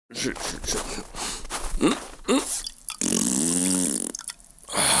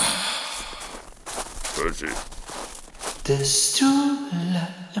Det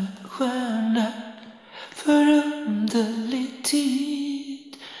strålar en stjärna förunderlig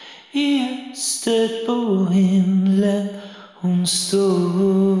tid. I öster på himlen hon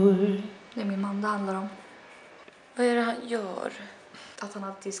står. Det är min man det handlar om. Vad är det han gör? Att han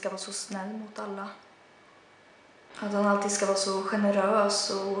alltid ska vara så snäll mot alla. Att han alltid ska vara så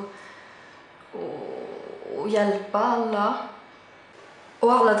generös och hjälpa alla.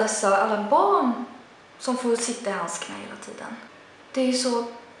 Och alla barn som får sitta i hans knä hela tiden. Det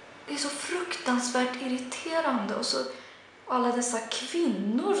är så fruktansvärt irriterande. Och alla dessa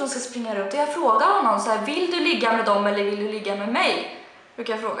kvinnor som ska springa runt. Jag frågar honom så här: vill du ligga med dem eller vill du ligga med mig?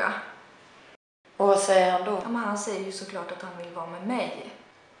 Brukar jag fråga. Och vad säger han då? Ja, men han säger ju såklart att han vill vara med mig.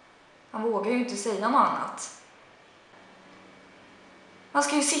 Han vågar ju inte säga något annat. Han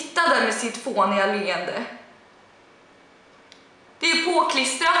ska ju sitta där med sitt fåniga leende. Det är ju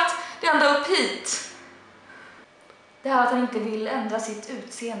påklistrat. Det är ända upp hit. Det här att han inte vill ändra sitt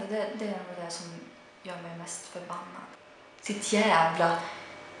utseende, det är det som gör mig mest förbannad. Sitt jävla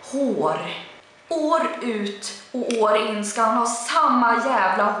hår. År ut och år in ska han ha samma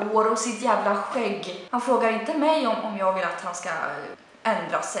jävla hår och sitt jävla skägg. Han frågar inte mig om jag vill att han ska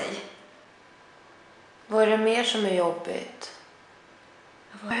ändra sig. Vad är det mer som är jobbigt?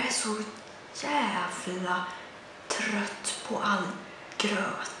 Jag är så jävla trött på all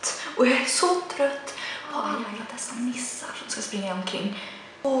gröt. Och jag är så trött på alla dessa nissar som ska springa omkring.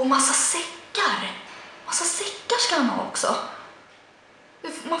 Och massa säckar. Massa säckar ska han ha också.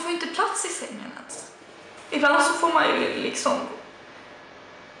 Man får ju inte plats i sängen ens. Ibland så får man ju liksom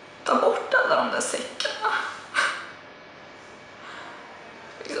ta bort alla de där säckarna.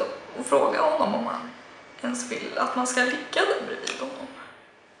 Liksom, och fråga honom om han ens vill att man ska ligga där bredvid honom.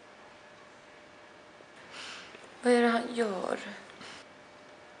 Vad är det han gör?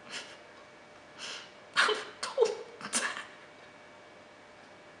 Han är tomte.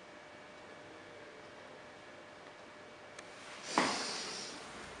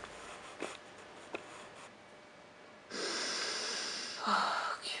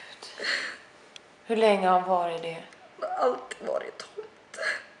 Gud. Hur länge har han varit det? Han har alltid varit tomte.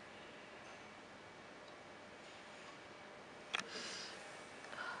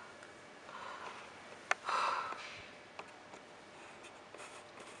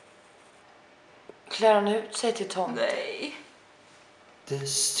 Klär han ut sig till tomte? Nej. Det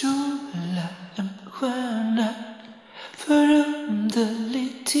strålar en stjärna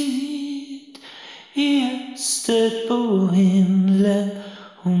förunderlig tid. I öster på himlen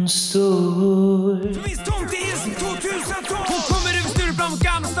hon står. Visst tomteism 2012. Hon kommer över Stureplan mot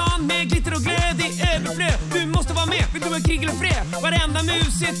Gamla stan med glitter och glöd i överflöd. Du måste vara med, vill du ha krig eller fred? Varenda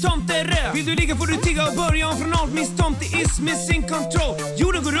mus är tomteröd. Vill du ligga får du tigga och börja om från allt. Miss tomteism is in control.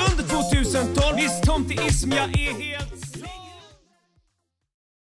 Jorden går under 2012. Visst tomteism, jag är helt